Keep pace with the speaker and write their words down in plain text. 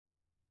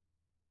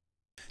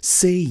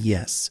Say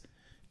yes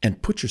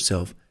and put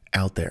yourself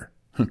out there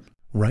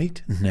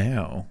right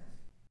now.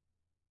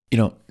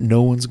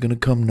 No one's going to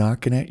come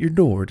knocking at your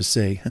door to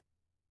say,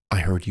 I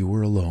heard you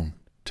were alone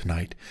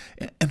tonight,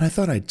 and I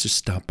thought I'd just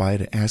stop by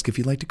to ask if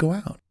you'd like to go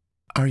out.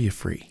 Are you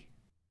free?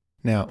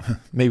 Now,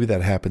 maybe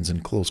that happens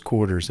in close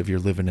quarters if you're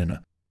living in an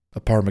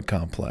apartment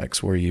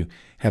complex where you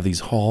have these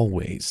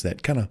hallways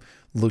that kind of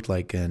look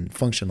like and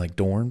function like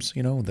dorms,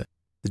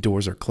 the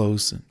doors are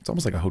close and it's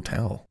almost like a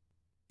hotel.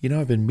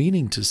 I've been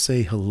meaning to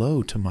say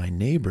hello to my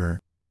neighbor.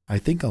 I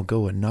think I'll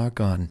go and knock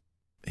on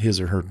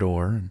his or her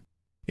door and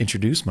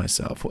introduce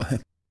myself.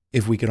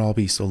 If we could all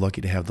be so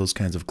lucky to have those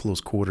kinds of close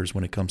quarters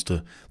when it comes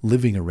to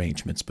living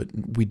arrangements, but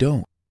we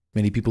don't.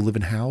 Many people live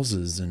in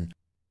houses and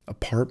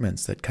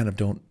apartments that kind of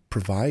don't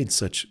provide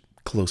such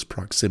close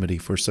proximity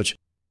for such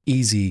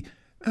easy,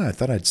 I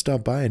thought I'd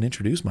stop by and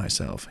introduce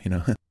myself,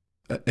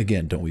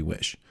 Again, don't we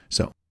wish?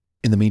 So,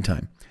 in the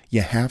meantime,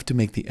 you have to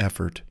make the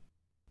effort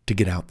to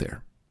get out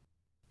there.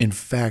 In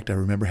fact, I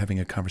remember having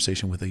a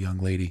conversation with a young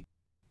lady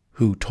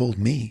who told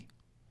me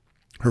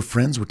her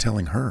friends were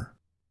telling her,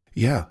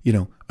 yeah,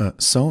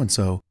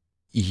 so-and-so,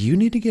 you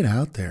need to get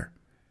out there.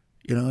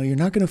 You're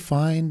not going to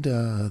find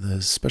the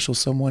special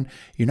someone.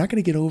 You're not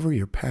going to get over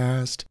your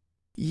past.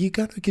 You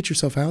got to get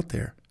yourself out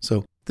there.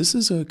 So this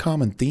is a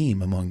common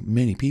theme among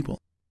many people.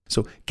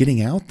 So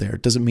getting out there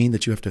doesn't mean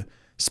that you have to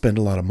spend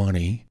a lot of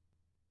money,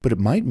 but it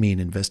might mean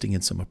investing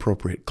in some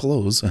appropriate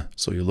clothes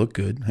so you look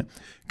good.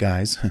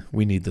 Guys,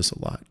 we need this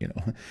a lot.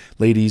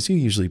 Ladies, you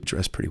usually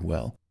dress pretty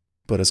well,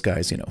 but us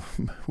guys,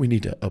 we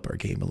need to up our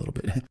game a little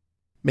bit.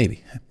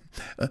 Maybe.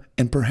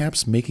 And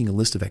perhaps making a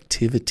list of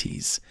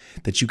activities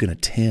that you can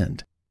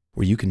attend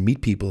where you can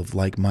meet people of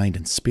like mind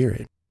and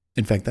spirit.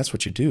 In fact, that's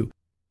what you do.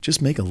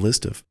 Just make a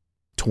list of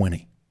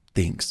 20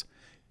 things.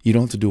 You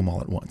don't have to do them all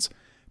at once,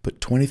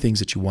 but 20 things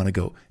that you want to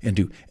go and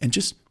do, and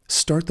just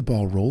start the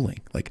ball rolling.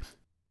 Like,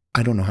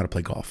 I don't know how to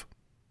play golf.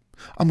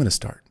 I'm going to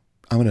start.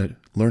 I'm going to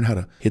learn how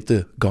to hit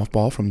the golf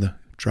ball from the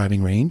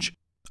driving range.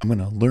 I'm going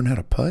to learn how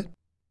to putt.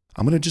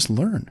 I'm going to just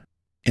learn.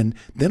 And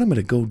then I'm going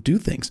to go do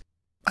things.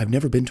 I've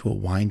never been to a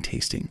wine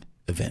tasting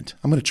event.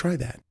 I'm going to try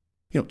that.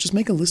 Just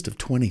make a list of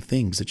 20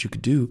 things that you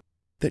could do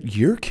that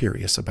you're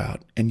curious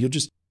about, and you're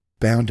just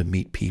bound to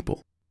meet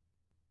people.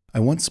 I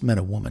once met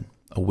a woman,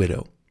 a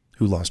widow,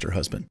 who lost her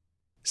husband,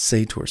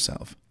 say to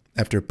herself,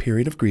 after a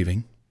period of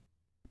grieving,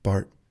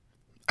 Bart,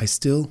 I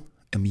still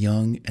am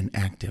young and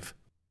active.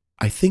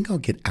 I think I'll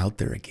get out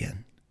there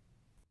again.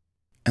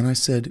 And I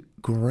said,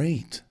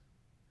 great.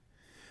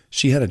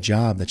 She had a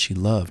job that she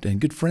loved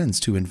and good friends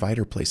to invite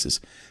her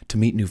places, to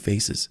meet new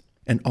faces.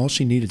 And all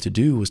she needed to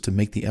do was to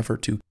make the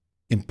effort to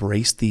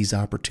embrace these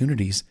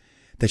opportunities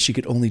that she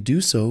could only do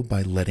so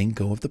by letting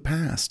go of the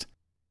past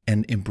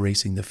and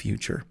embracing the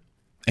future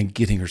and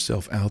getting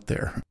herself out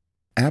there.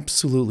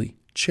 Absolutely.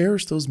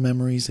 Cherish those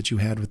memories that you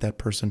had with that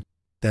person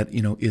that,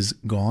 is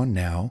gone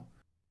now.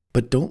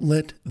 But don't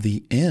let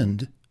the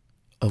end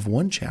of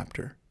one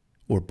chapter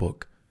or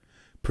book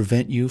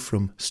prevent you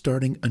from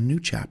starting a new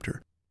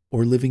chapter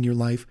or living your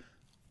life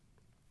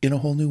in a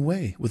whole new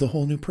way with a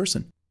whole new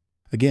person.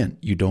 Again,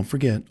 you don't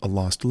forget a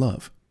lost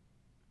love,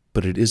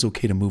 but it is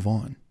okay to move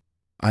on.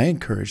 I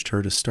encouraged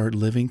her to start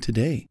living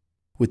today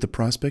with the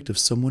prospect of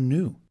someone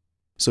new.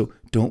 So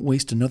don't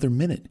waste another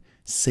minute.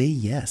 Say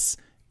yes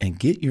and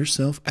get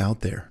yourself out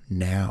there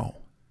now.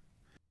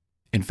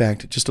 In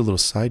fact, just a little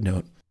side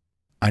note,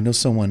 I know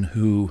someone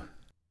who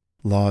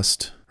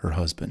lost her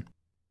husband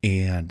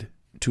and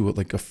to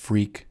a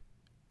freak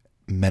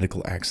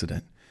medical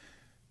accident.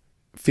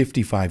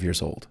 55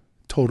 years old,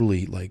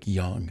 totally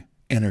young,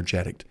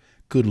 energetic,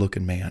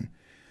 good-looking man,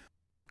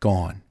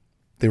 gone.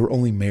 They were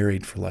only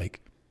married for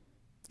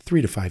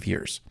 3 to 5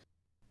 years.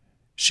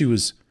 She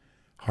was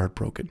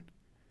heartbroken.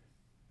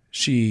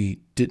 She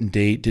didn't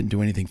date, didn't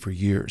do anything for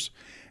years.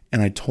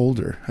 And I told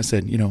her, I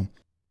said,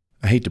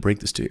 I hate to break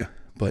this to you,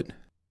 but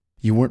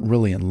you weren't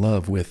really in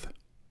love with,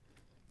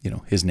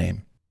 his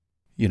name.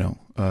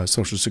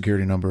 Social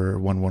security number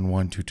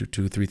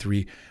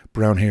 111-222-33,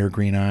 brown hair,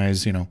 green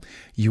eyes,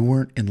 you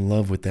weren't in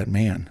love with that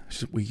man. She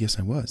said, well, yes,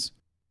 I was.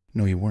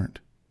 No, you weren't.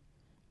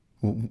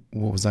 Well,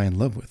 what was I in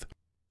love with?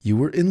 You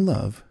were in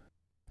love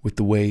with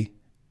the way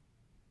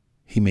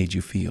he made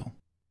you feel.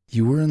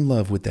 You were in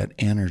love with that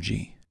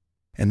energy,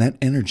 and that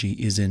energy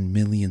is in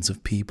millions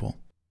of people.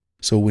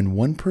 So when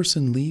one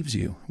person leaves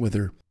you,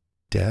 whether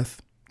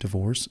death,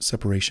 divorce,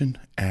 separation,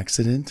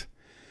 accident,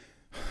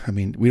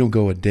 we don't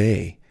go a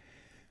day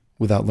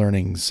without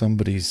learning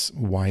somebody's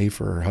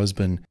wife or her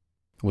husband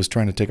was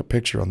trying to take a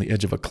picture on the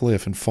edge of a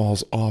cliff and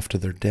falls off to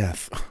their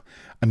death.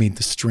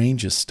 The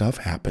strangest stuff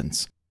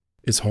happens.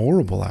 It's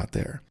horrible out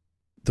there.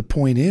 The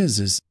point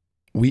is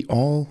we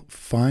all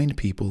find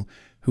people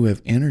who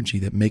have energy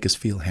that make us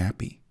feel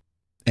happy.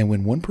 And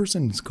when one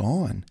person is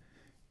gone,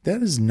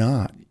 that is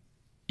not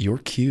your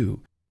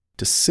cue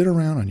to sit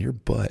around on your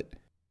butt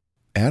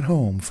at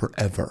home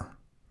forever.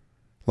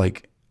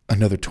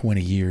 Another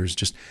 20 years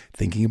just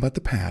thinking about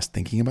the past,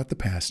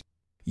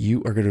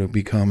 you are going to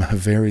become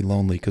very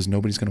lonely because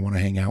nobody's going to want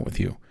to hang out with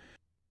you,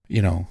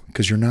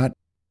 because you're not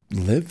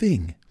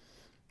living.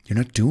 You're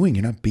not doing,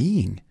 you're not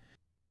being.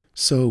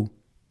 So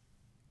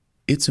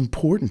it's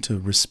important to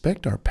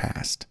respect our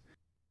past.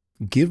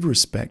 Give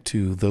respect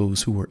to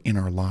those who are in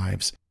our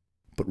lives.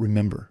 But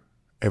remember,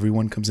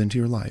 everyone comes into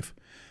your life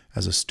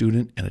as a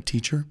student and a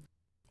teacher.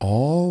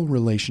 All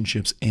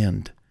relationships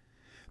end.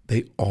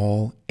 They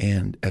all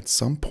end at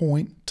some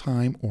point,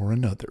 time, or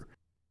another.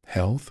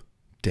 Health,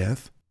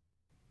 death,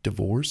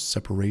 divorce,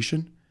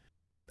 separation,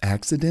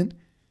 accident.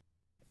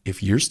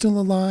 If you're still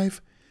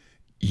alive,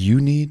 you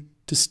need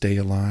to stay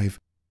alive,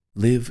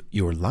 live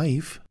your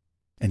life,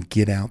 and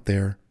get out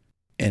there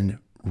and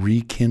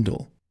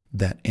rekindle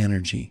that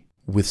energy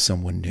with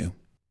someone new.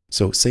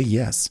 So say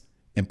yes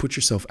and put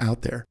yourself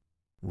out there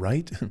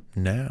right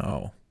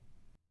now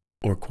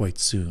or quite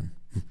soon.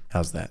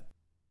 How's that?